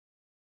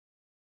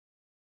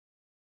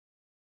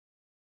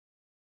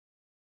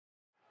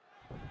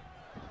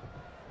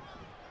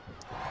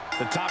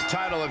The top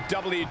title of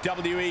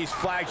WWE's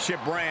flagship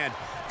brand,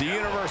 the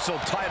Universal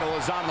title,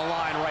 is on the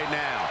line right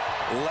now.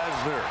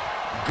 Lesnar,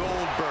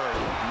 Goldberg,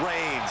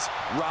 Reigns,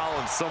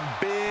 Rollins, some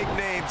big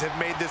names have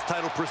made this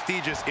title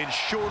prestigious in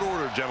short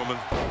order, gentlemen.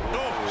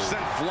 Oh,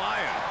 sent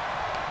flying.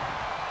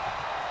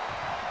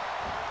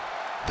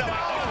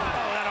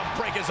 Oh, that'll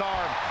break his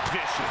arm.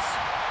 Vicious.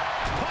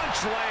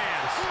 Punch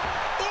lands.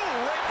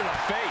 Ooh, right to the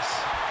face.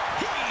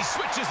 He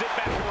switches it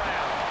back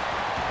around.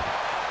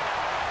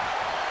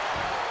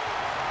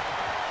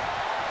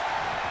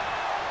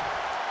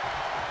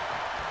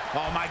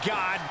 Oh, my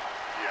God.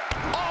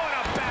 Yeah. Oh, and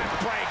a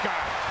backbreaker.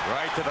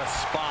 Right to the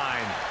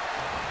spine.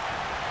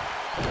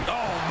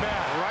 Oh,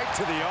 man, right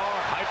to the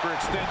arm.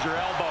 Hyperextend your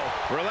elbow.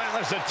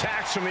 Relentless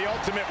attacks from the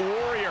Ultimate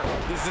Warrior.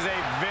 This is a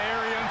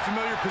very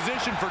unfamiliar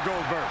position for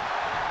Goldberg.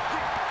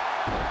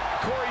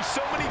 Corey,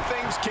 so many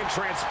things can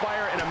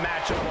transpire in a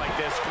matchup like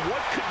this.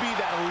 What could be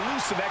that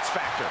elusive X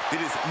factor?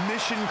 It is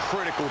mission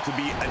critical to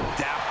be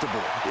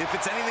adaptable. If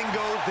it's anything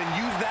goes, then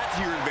use that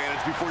to your advantage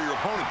before your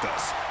opponent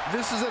does.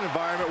 This is an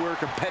environment where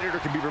a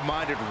competitor can be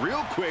reminded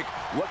real quick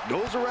what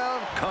goes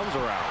around comes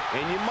around.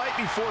 And you might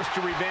be forced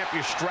to revamp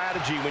your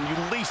strategy when you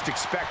least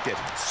expect it.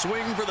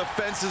 Swing for the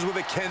fences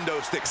with a kendo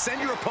stick.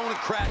 Send your opponent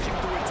crashing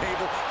through a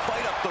table.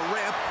 Fight up the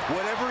ramp.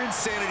 Whatever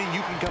insanity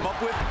you can come up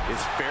with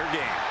is fair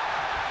game.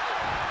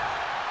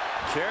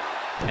 Sure.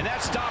 And that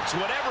stops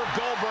whatever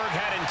Goldberg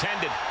had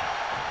intended.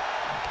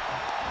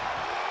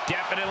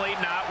 Definitely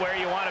not where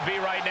you want to be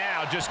right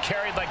now. Just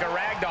carried like a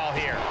ragdoll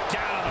here.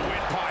 Down on the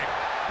windpipe.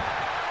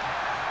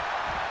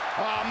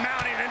 Oh,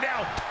 mounting it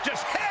down.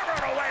 Just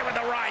hammering away with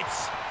the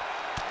rights.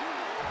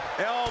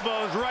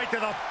 Elbows right to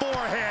the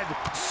forehead.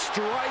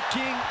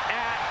 Striking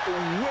at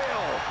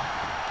will.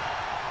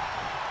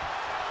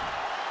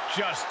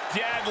 Just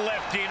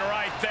deadlifting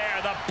right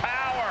there. The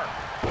power.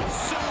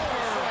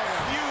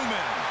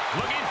 Superhuman.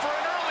 Looking for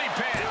an early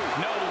pin.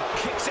 No,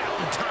 kicks out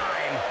in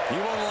time. He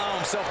won't allow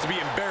himself to be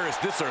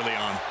embarrassed this early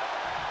on.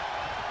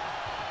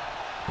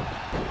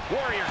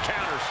 Warrior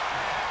counters.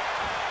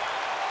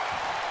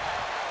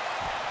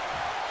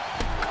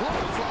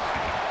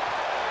 Clothesline.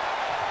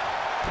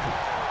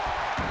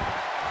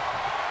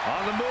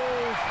 On the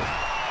move.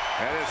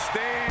 And it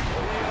stays.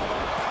 Feel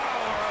the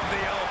power of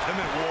the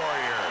Ultimate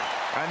Warrior.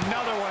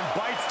 Another one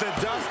bites the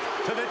dust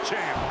to the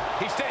champ.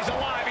 He stays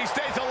alive. He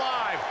stays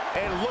alive.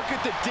 And look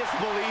at the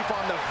disbelief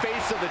on the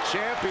face of the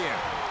champion.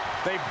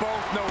 They both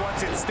know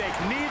what's at stake.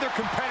 Neither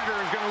competitor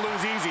is going to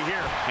lose easy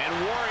here. And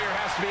Warrior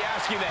has to be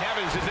asking the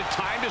heavens, is it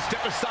time to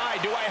step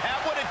aside? Do I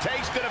have what it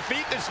takes to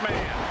defeat this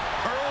man?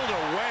 Hurled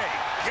away.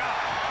 God.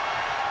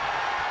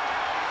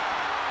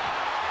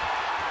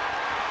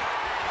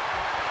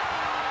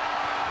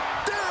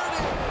 There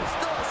it is.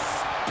 The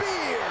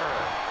spear.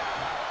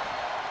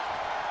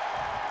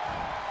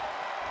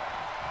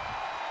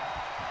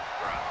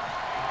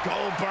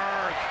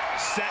 Goldberg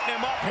setting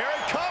him up. Here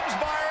it comes,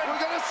 Byron.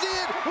 We're going to see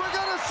it. We're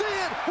going to see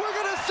it. We're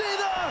going to see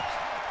the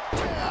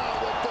down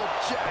with the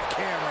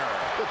jackhammer.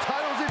 The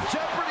title's in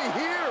jeopardy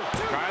here.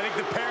 I think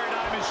the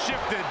paradigm has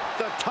shifted.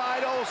 The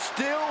title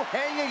still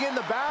hanging in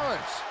the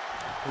balance.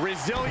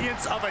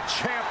 Resilience of a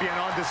champion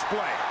on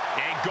display.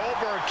 And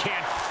Goldberg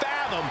can't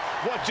fathom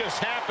what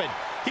just happened.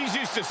 He's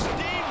used to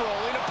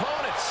steamrolling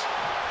opponents.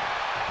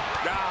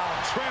 Now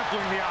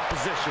trampling the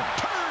opposition.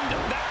 Turned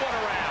that one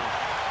around.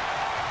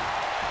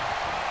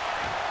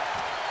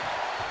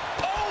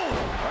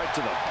 Right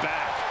to the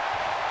back.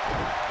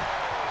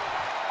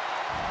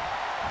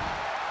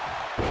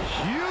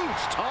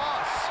 Huge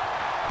toss.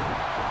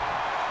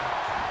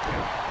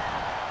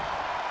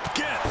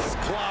 Gets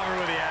clobbered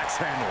with the axe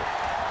handle.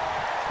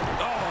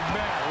 Oh,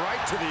 man,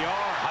 right to the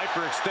arm.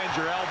 Hyperextend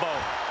your elbow.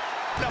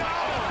 No,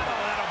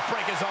 that'll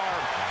break his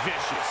arm.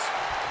 Vicious.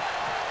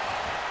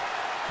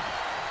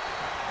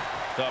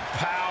 The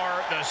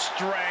power, the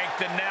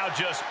strength, and now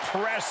just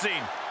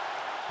pressing.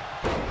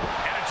 And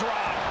a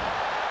drop.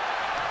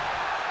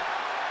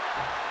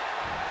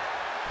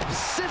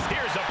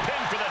 Here's a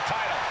pin for the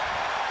title.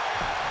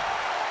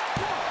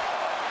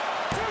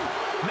 1,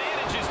 2.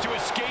 Manages to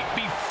escape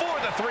before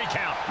the 3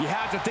 count. You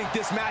have to think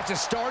this match is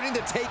starting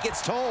to take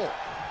its toll.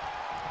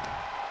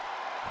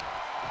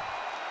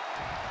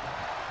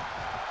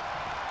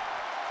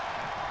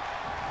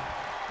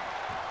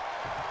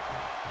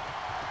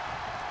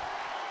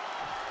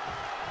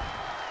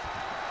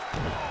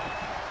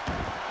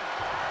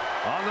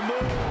 On the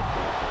move.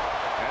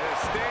 And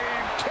it's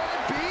staying. Can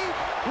it be?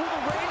 Will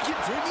the reign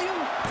continue?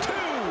 2.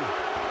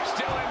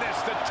 Still in this.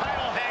 The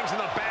title hangs in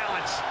the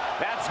balance.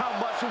 That's how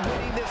much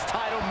winning this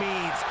title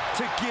means.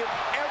 To give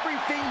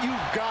everything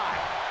you've got.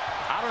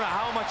 I don't know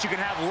how much you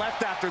can have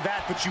left after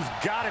that, but you've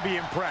got to be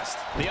impressed.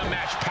 The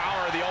unmatched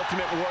power of the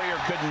Ultimate Warrior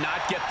could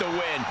not get the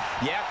win.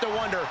 You have to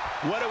wonder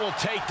what it will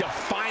take to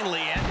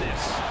finally end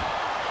this.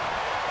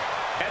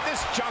 At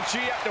this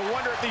juncture, you have to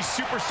wonder if these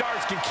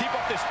superstars can keep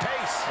up this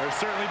pace. They're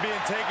certainly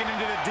being taken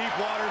into the deep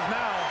waters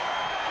now.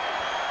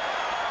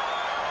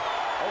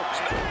 Oh,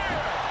 spear!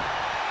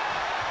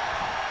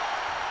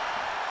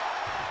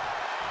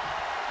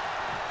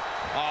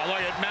 Oh,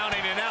 look at mounting,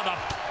 and now the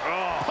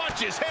punch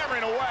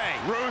hammering away.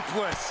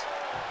 Ruthless.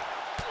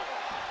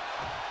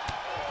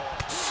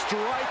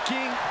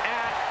 Striking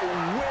at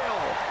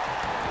will.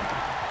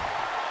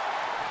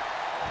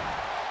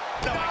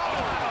 No!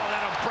 Oh,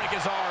 that'll break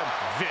his arm.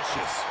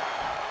 Vicious.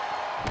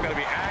 Gonna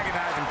be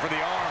agonizing for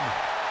the arm.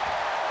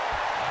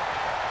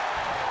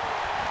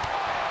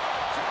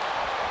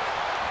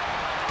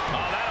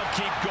 Oh, that'll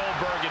keep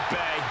Goldberg at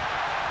bay.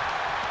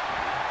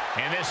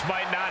 And this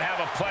might not have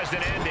a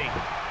pleasant ending.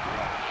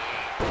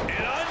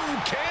 An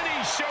uncanny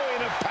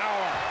showing of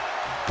power.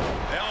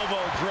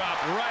 Elbow drop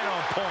right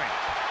on point.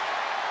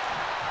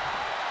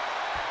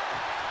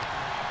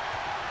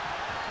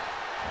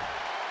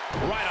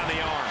 Right on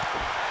the arm.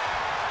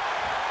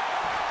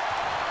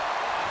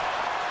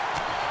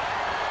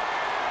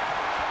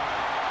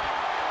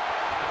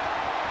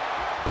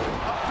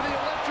 Up for the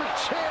electric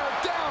chair,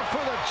 down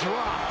for the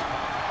drop.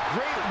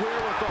 Great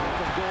wherewithal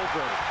from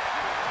Goldberg.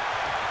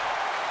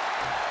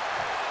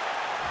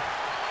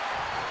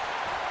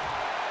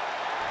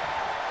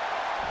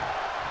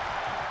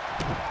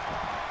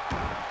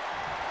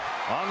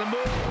 On the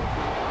move.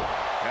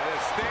 At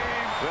his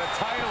theme, the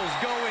title's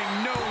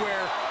going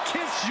nowhere.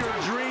 Kiss your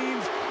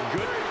dreams.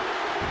 Good.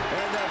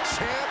 And the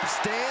champ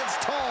stands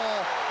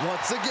tall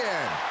once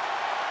again.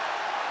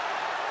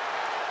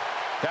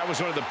 That was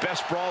one of the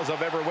best brawls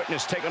I've ever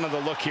witnessed. Take another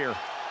look here.